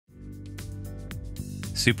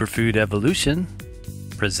Superfood Evolution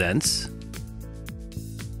presents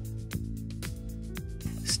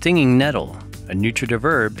Stinging Nettle, a nutritive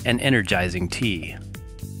herb and energizing tea.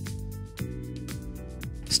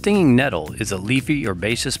 Stinging nettle is a leafy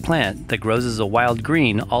herbaceous plant that grows as a wild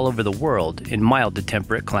green all over the world in mild to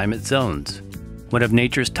temperate climate zones. One of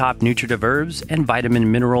nature's top nutritive herbs and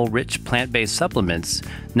vitamin mineral-rich plant-based supplements,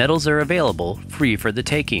 nettles are available free for the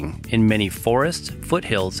taking in many forests,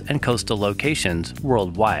 foothills, and coastal locations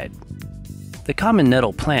worldwide. The common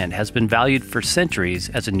nettle plant has been valued for centuries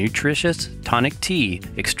as a nutritious, tonic tea,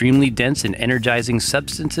 extremely dense in energizing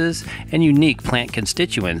substances and unique plant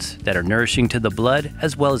constituents that are nourishing to the blood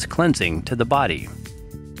as well as cleansing to the body.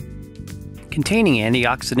 Containing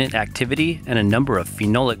antioxidant activity and a number of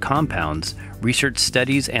phenolic compounds, research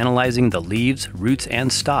studies analyzing the leaves, roots,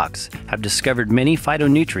 and stalks have discovered many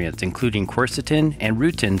phytonutrients including quercetin and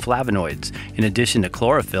rutin flavonoids, in addition to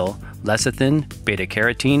chlorophyll, lecithin,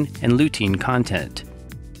 beta-carotene, and lutein content.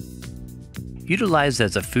 Utilized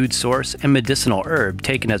as a food source and medicinal herb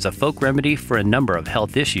taken as a folk remedy for a number of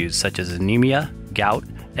health issues such as anemia, gout,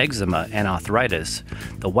 eczema, and arthritis,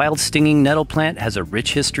 the wild stinging nettle plant has a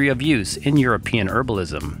rich history of use in European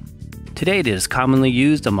herbalism. Today it is commonly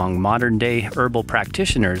used among modern-day herbal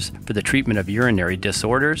practitioners for the treatment of urinary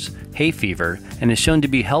disorders, hay fever, and is shown to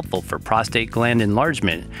be helpful for prostate gland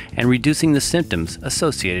enlargement and reducing the symptoms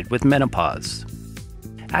associated with menopause.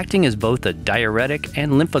 Acting as both a diuretic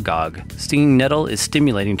and lymphagogue, stinging nettle is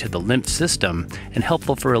stimulating to the lymph system and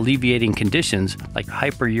helpful for alleviating conditions like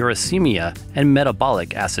hyperuricemia and metabolic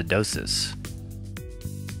acidosis.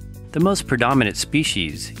 The most predominant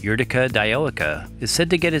species, Urtica dioica, is said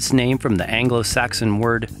to get its name from the Anglo-Saxon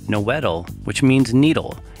word noettle, which means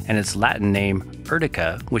needle, and its Latin name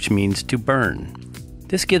urtica, which means to burn.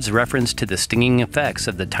 This gives reference to the stinging effects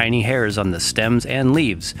of the tiny hairs on the stems and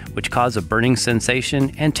leaves, which cause a burning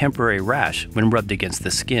sensation and temporary rash when rubbed against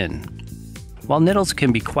the skin. While nettles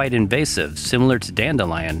can be quite invasive, similar to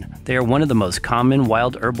dandelion, they are one of the most common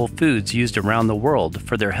wild herbal foods used around the world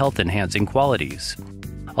for their health-enhancing qualities.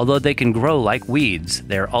 Although they can grow like weeds,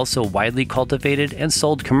 they are also widely cultivated and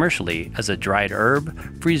sold commercially as a dried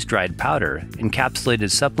herb, freeze-dried powder,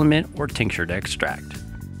 encapsulated supplement, or tinctured extract.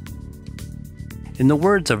 In the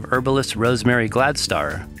words of herbalist Rosemary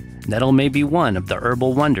Gladstar, nettle may be one of the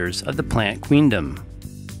herbal wonders of the plant queendom.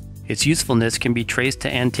 Its usefulness can be traced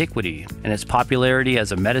to antiquity, and its popularity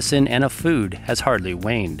as a medicine and a food has hardly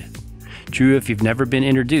waned. True, if you've never been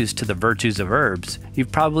introduced to the virtues of herbs,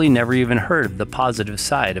 you've probably never even heard of the positive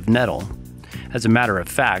side of nettle. As a matter of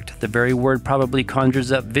fact, the very word probably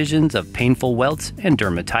conjures up visions of painful welts and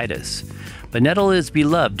dermatitis. But nettle is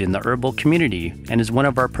beloved in the herbal community and is one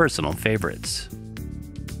of our personal favorites.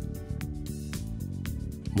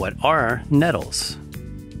 What are nettles?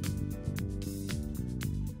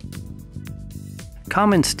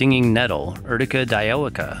 Common stinging nettle, Urtica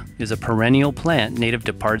dioica, is a perennial plant native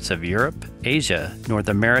to parts of Europe, Asia, North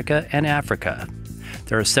America, and Africa.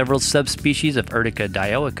 There are several subspecies of Urtica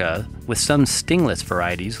dioica, with some stingless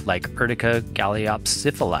varieties like Urtica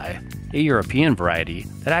galeopsiphyli, a European variety,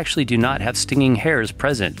 that actually do not have stinging hairs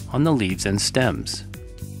present on the leaves and stems.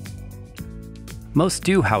 Most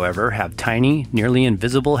do, however, have tiny, nearly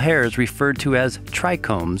invisible hairs referred to as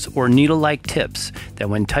trichomes or needle-like tips that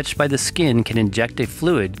when touched by the skin can inject a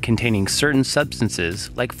fluid containing certain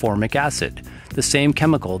substances like formic acid, the same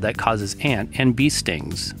chemical that causes ant and bee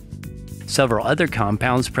stings. Several other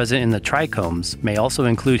compounds present in the trichomes may also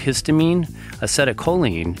include histamine,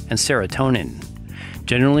 acetylcholine, and serotonin.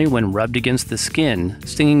 Generally, when rubbed against the skin,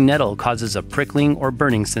 stinging nettle causes a prickling or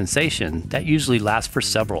burning sensation that usually lasts for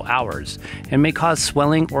several hours and may cause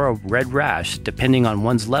swelling or a red rash depending on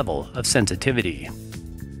one's level of sensitivity.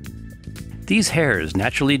 These hairs,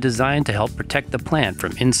 naturally designed to help protect the plant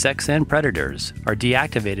from insects and predators, are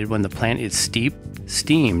deactivated when the plant is steeped,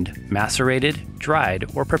 steamed, macerated,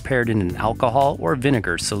 dried, or prepared in an alcohol or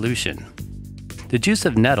vinegar solution. The juice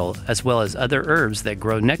of nettle, as well as other herbs that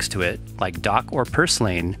grow next to it, like dock or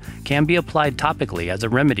purslane, can be applied topically as a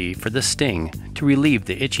remedy for the sting to relieve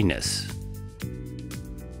the itchiness.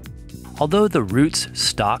 Although the roots,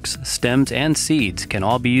 stalks, stems, and seeds can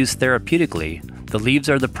all be used therapeutically, the leaves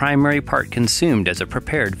are the primary part consumed as a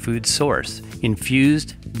prepared food source,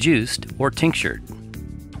 infused, juiced, or tinctured.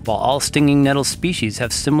 While all stinging nettle species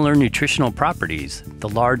have similar nutritional properties, the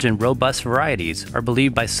large and robust varieties are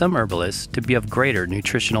believed by some herbalists to be of greater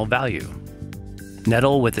nutritional value.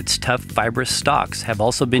 Nettle with its tough fibrous stalks have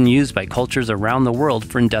also been used by cultures around the world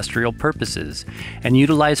for industrial purposes and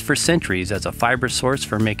utilized for centuries as a fiber source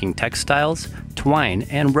for making textiles, twine,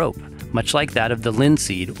 and rope, much like that of the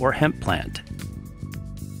linseed or hemp plant.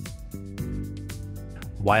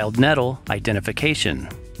 Wild nettle identification.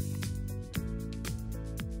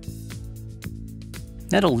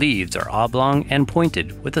 Nettle leaves are oblong and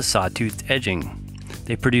pointed with a sawtoothed edging.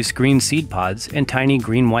 They produce green seed pods and tiny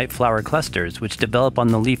green-white flower clusters which develop on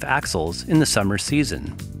the leaf axils in the summer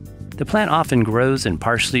season. The plant often grows in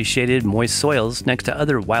partially shaded, moist soils next to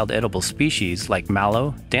other wild edible species like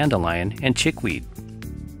mallow, dandelion, and chickweed.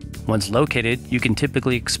 Once located, you can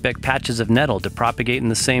typically expect patches of nettle to propagate in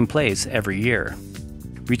the same place every year.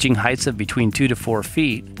 Reaching heights of between 2 to 4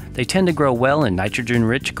 feet, they tend to grow well in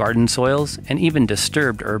nitrogen-rich garden soils and even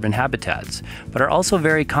disturbed urban habitats, but are also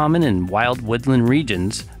very common in wild woodland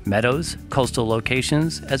regions, meadows, coastal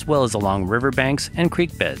locations, as well as along riverbanks and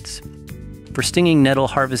creek beds. For stinging nettle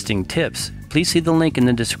harvesting tips, please see the link in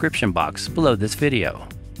the description box below this video.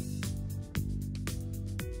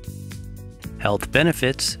 Health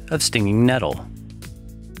benefits of stinging nettle.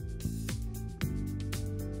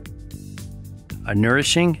 A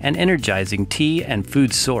nourishing and energizing tea and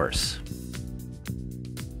food source.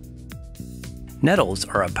 Nettles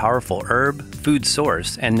are a powerful herb, food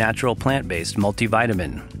source, and natural plant-based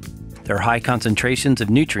multivitamin. Their high concentrations of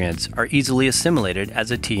nutrients are easily assimilated as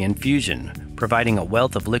a tea infusion, providing a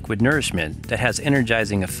wealth of liquid nourishment that has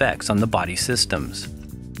energizing effects on the body systems.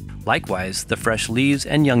 Likewise, the fresh leaves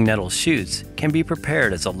and young nettle shoots can be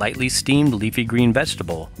prepared as a lightly steamed leafy green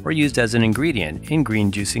vegetable or used as an ingredient in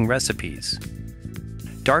green juicing recipes.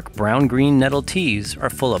 Dark brown-green nettle teas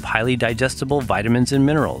are full of highly digestible vitamins and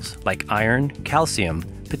minerals like iron, calcium,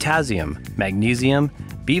 potassium, magnesium,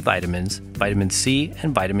 B vitamins, vitamin C,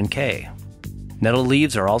 and vitamin K. Nettle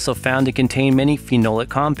leaves are also found to contain many phenolic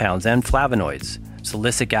compounds and flavonoids,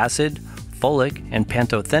 salicylic acid, folic, and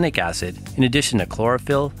pantothenic acid, in addition to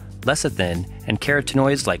chlorophyll, lecithin, and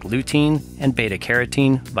carotenoids like lutein and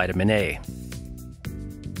beta-carotene vitamin A.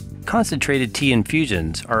 Concentrated tea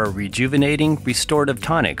infusions are a rejuvenating, restorative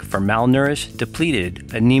tonic for malnourished,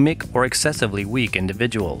 depleted, anemic, or excessively weak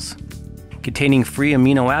individuals. Containing free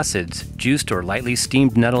amino acids, juiced or lightly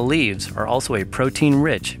steamed nettle leaves are also a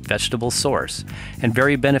protein-rich vegetable source and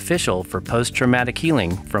very beneficial for post-traumatic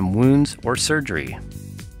healing from wounds or surgery.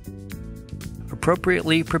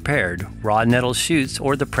 Appropriately prepared, raw nettle shoots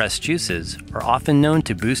or the pressed juices are often known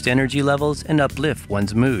to boost energy levels and uplift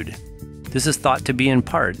one's mood. This is thought to be in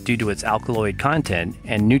part due to its alkaloid content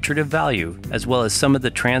and nutritive value, as well as some of the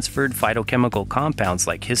transferred phytochemical compounds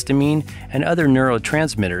like histamine and other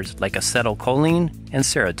neurotransmitters like acetylcholine and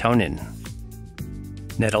serotonin.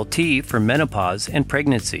 Nettle tea for menopause and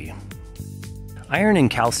pregnancy. Iron and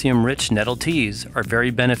calcium-rich nettle teas are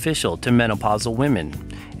very beneficial to menopausal women,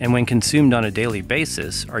 and when consumed on a daily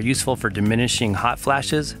basis are useful for diminishing hot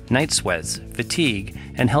flashes, night sweats, fatigue,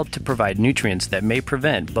 and help to provide nutrients that may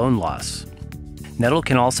prevent bone loss. Nettle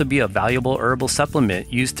can also be a valuable herbal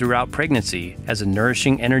supplement used throughout pregnancy as a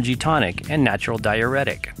nourishing energy tonic and natural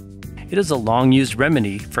diuretic. It is a long-used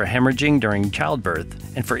remedy for hemorrhaging during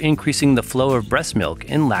childbirth and for increasing the flow of breast milk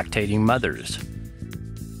in lactating mothers.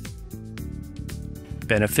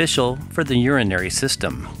 Beneficial for the urinary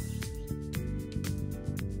system.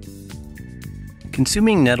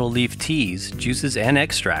 Consuming nettle leaf teas, juices, and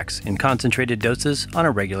extracts in concentrated doses on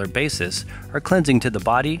a regular basis are cleansing to the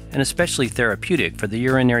body and especially therapeutic for the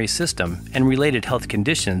urinary system and related health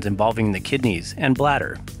conditions involving the kidneys and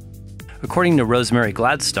bladder. According to Rosemary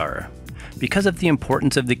Gladstar, because of the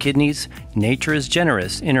importance of the kidneys, nature is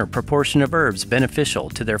generous in her proportion of herbs beneficial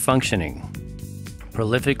to their functioning.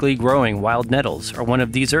 Prolifically growing wild nettles are one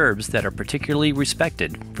of these herbs that are particularly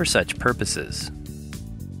respected for such purposes.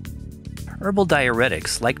 Herbal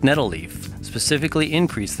diuretics, like nettle leaf, specifically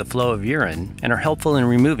increase the flow of urine and are helpful in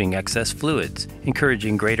removing excess fluids,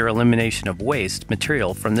 encouraging greater elimination of waste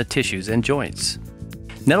material from the tissues and joints.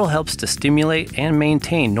 Nettle helps to stimulate and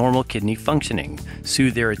maintain normal kidney functioning,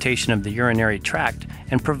 soothe irritation of the urinary tract,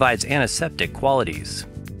 and provides antiseptic qualities.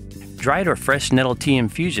 Dried or fresh nettle tea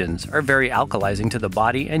infusions are very alkalizing to the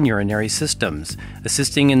body and urinary systems,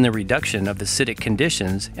 assisting in the reduction of acidic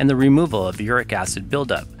conditions and the removal of uric acid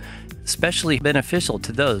buildup, especially beneficial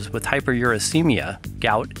to those with hyperuricemia,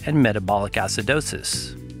 gout, and metabolic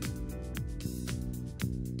acidosis.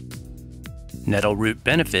 Nettle root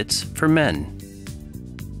benefits for men.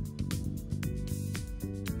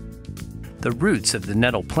 The roots of the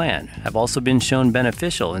nettle plant have also been shown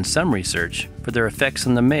beneficial in some research for their effects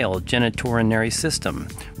on the male genitourinary system,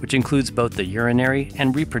 which includes both the urinary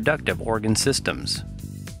and reproductive organ systems.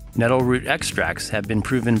 Nettle root extracts have been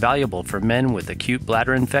proven valuable for men with acute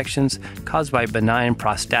bladder infections caused by benign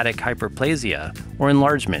prostatic hyperplasia or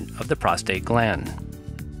enlargement of the prostate gland.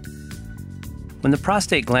 When the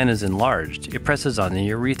prostate gland is enlarged, it presses on the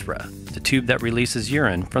urethra, the tube that releases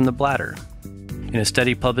urine from the bladder. In a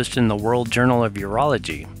study published in the World Journal of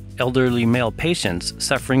Urology, elderly male patients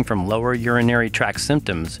suffering from lower urinary tract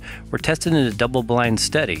symptoms were tested in a double-blind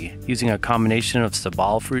study using a combination of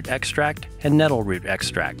sabal fruit extract and nettle root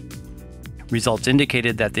extract. Results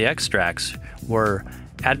indicated that the extracts were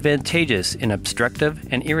advantageous in obstructive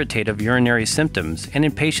and irritative urinary symptoms and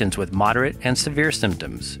in patients with moderate and severe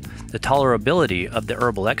symptoms. The tolerability of the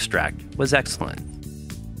herbal extract was excellent.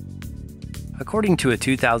 According to a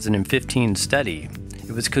 2015 study,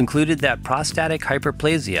 it was concluded that prostatic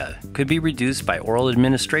hyperplasia could be reduced by oral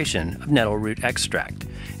administration of nettle root extract,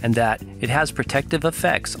 and that it has protective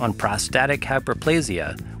effects on prostatic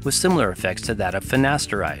hyperplasia with similar effects to that of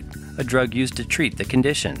finasteride, a drug used to treat the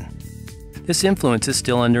condition. This influence is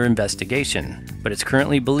still under investigation, but it's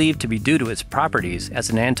currently believed to be due to its properties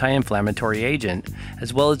as an anti-inflammatory agent,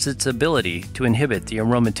 as well as its ability to inhibit the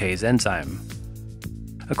aromatase enzyme.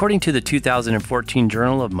 According to the 2014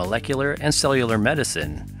 Journal of Molecular and Cellular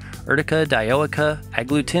Medicine, Urtica dioica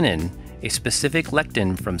agglutinin, a specific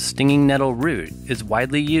lectin from stinging nettle root, is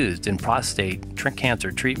widely used in prostate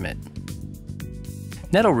cancer treatment.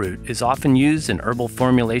 Nettle root is often used in herbal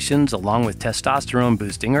formulations along with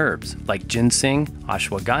testosterone-boosting herbs like ginseng,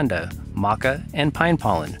 ashwagandha, maca, and pine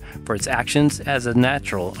pollen for its actions as a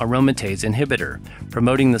natural aromatase inhibitor,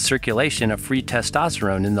 promoting the circulation of free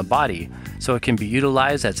testosterone in the body so it can be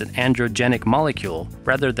utilized as an androgenic molecule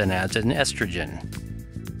rather than as an estrogen.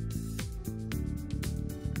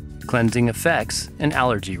 Cleansing effects and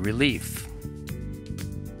allergy relief.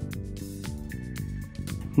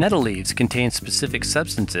 Nettle leaves contain specific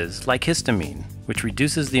substances like histamine, which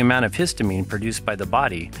reduces the amount of histamine produced by the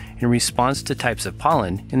body in response to types of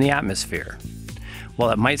pollen in the atmosphere. While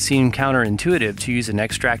it might seem counterintuitive to use an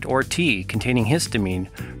extract or tea containing histamine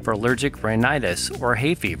for allergic rhinitis or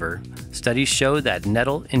hay fever, studies show that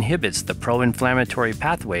nettle inhibits the pro-inflammatory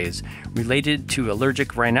pathways related to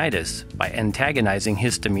allergic rhinitis by antagonizing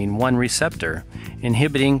histamine 1 receptor,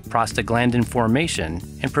 inhibiting prostaglandin formation,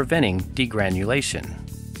 and preventing degranulation.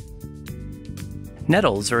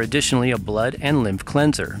 Nettles are additionally a blood and lymph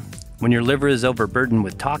cleanser. When your liver is overburdened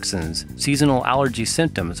with toxins, seasonal allergy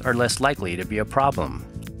symptoms are less likely to be a problem.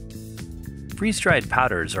 Freeze-dried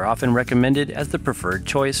powders are often recommended as the preferred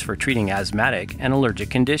choice for treating asthmatic and allergic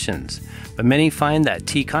conditions, but many find that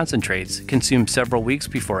tea concentrates consumed several weeks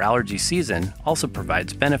before allergy season also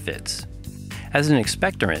provides benefits. As an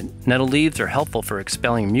expectorant, nettle leaves are helpful for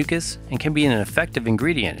expelling mucus and can be an effective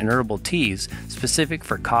ingredient in herbal teas specific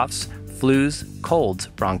for coughs, flus, colds,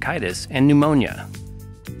 bronchitis, and pneumonia.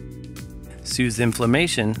 Soothes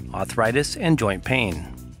inflammation, arthritis, and joint pain.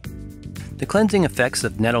 The cleansing effects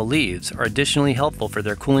of nettle leaves are additionally helpful for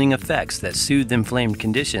their cooling effects that soothe inflamed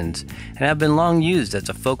conditions and have been long used as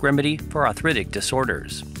a folk remedy for arthritic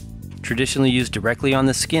disorders. Traditionally used directly on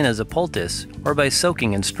the skin as a poultice or by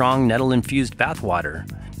soaking in strong nettle-infused bathwater,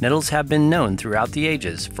 nettles have been known throughout the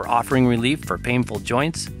ages for offering relief for painful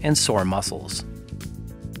joints and sore muscles.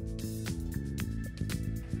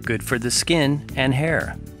 Good for the skin and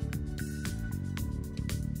hair.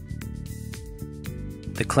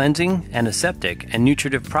 The cleansing, antiseptic, and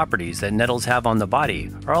nutritive properties that nettles have on the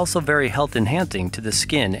body are also very health-enhancing to the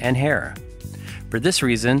skin and hair. For this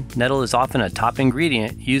reason, nettle is often a top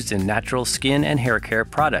ingredient used in natural skin and hair care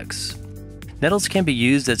products. Nettles can be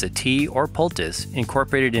used as a tea or poultice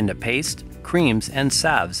incorporated into paste, creams, and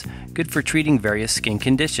salves, good for treating various skin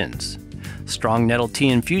conditions. Strong nettle tea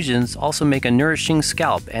infusions also make a nourishing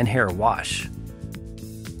scalp and hair wash.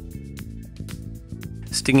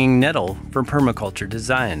 Stinging nettle for permaculture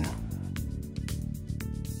design.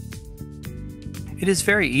 It is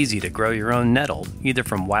very easy to grow your own nettle, either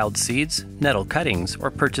from wild seeds, nettle cuttings,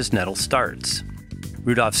 or purchased nettle starts.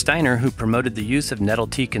 Rudolf Steiner, who promoted the use of nettle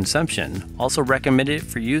tea consumption, also recommended it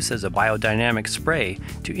for use as a biodynamic spray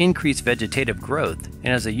to increase vegetative growth and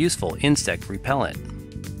as a useful insect repellent.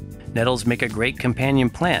 Nettles make a great companion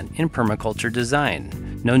plant in permaculture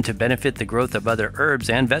design, known to benefit the growth of other herbs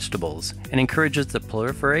and vegetables, and encourages the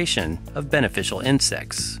proliferation of beneficial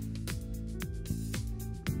insects.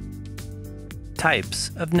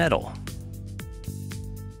 Types of nettle.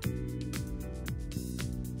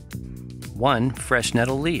 1. Fresh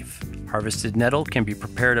nettle leaf. Harvested nettle can be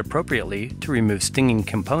prepared appropriately to remove stinging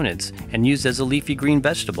components and used as a leafy green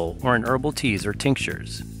vegetable or in herbal teas or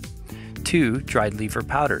tinctures. 2. Dried leaf or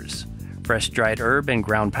powders. Fresh dried herb and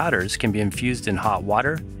ground powders can be infused in hot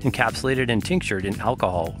water, encapsulated and tinctured in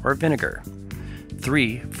alcohol or vinegar.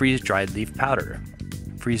 3. Freeze-dried leaf powder.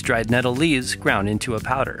 Freeze-dried nettle leaves ground into a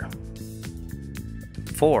powder.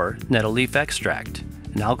 4. Nettle leaf extract.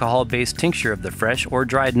 An alcohol-based tincture of the fresh or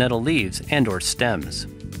dried nettle leaves and/or stems.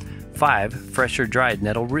 5. Fresh or dried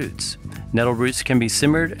nettle roots. Nettle roots can be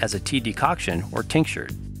simmered as a tea decoction or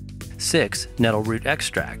tinctured. 6. Nettle root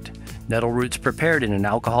extract. Nettle roots prepared in an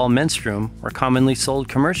alcohol menstruum are commonly sold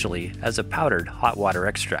commercially as a powdered hot water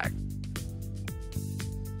extract.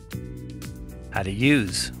 How to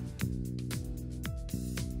use.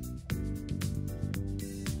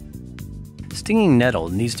 Stinging nettle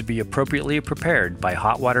needs to be appropriately prepared by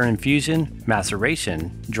hot water infusion,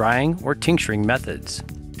 maceration, drying, or tincturing methods.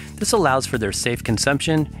 This allows for their safe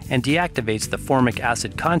consumption and deactivates the formic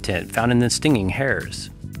acid content found in the stinging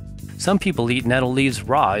hairs. Some people eat nettle leaves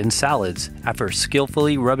raw in salads after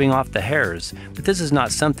skillfully rubbing off the hairs, but this is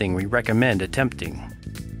not something we recommend attempting.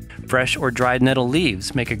 Fresh or dried nettle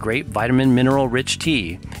leaves make a great vitamin mineral-rich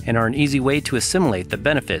tea and are an easy way to assimilate the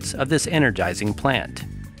benefits of this energizing plant.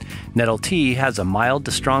 Nettle tea has a mild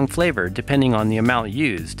to strong flavor depending on the amount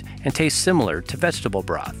used and tastes similar to vegetable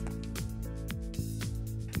broth.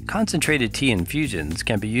 Concentrated tea infusions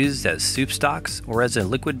can be used as soup stocks or as a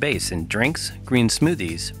liquid base in drinks, green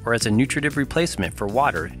smoothies, or as a nutritive replacement for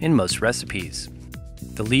water in most recipes.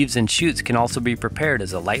 The leaves and shoots can also be prepared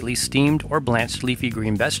as a lightly steamed or blanched leafy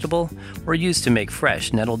green vegetable or used to make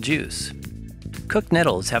fresh nettle juice. Cooked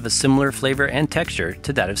nettles have a similar flavor and texture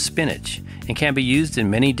to that of spinach and can be used in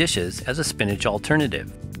many dishes as a spinach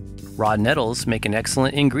alternative. Raw nettles make an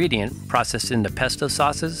excellent ingredient processed into pesto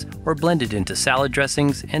sauces or blended into salad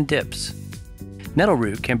dressings and dips. Nettle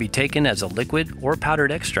root can be taken as a liquid or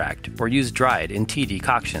powdered extract or used dried in tea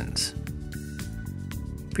decoctions.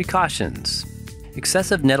 Precautions.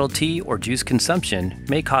 Excessive nettle tea or juice consumption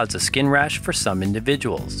may cause a skin rash for some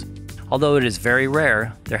individuals. Although it is very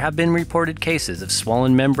rare, there have been reported cases of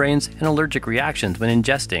swollen membranes and allergic reactions when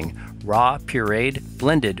ingesting raw, pureed,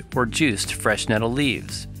 blended, or juiced fresh nettle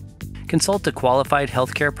leaves. Consult a qualified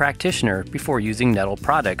healthcare practitioner before using nettle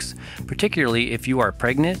products, particularly if you are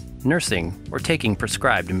pregnant, nursing, or taking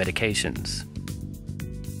prescribed medications.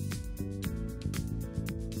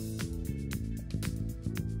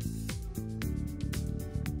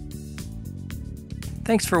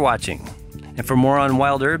 Thanks for watching. And for more on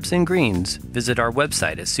wild herbs and greens, visit our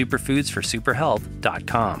website at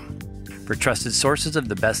superfoodsforsuperhealth.com. For trusted sources of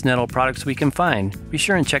the best nettle products we can find, be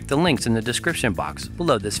sure and check the links in the description box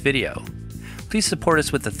below this video. Please support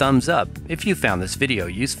us with a thumbs up if you found this video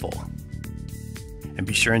useful. And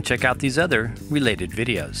be sure and check out these other related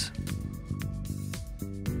videos.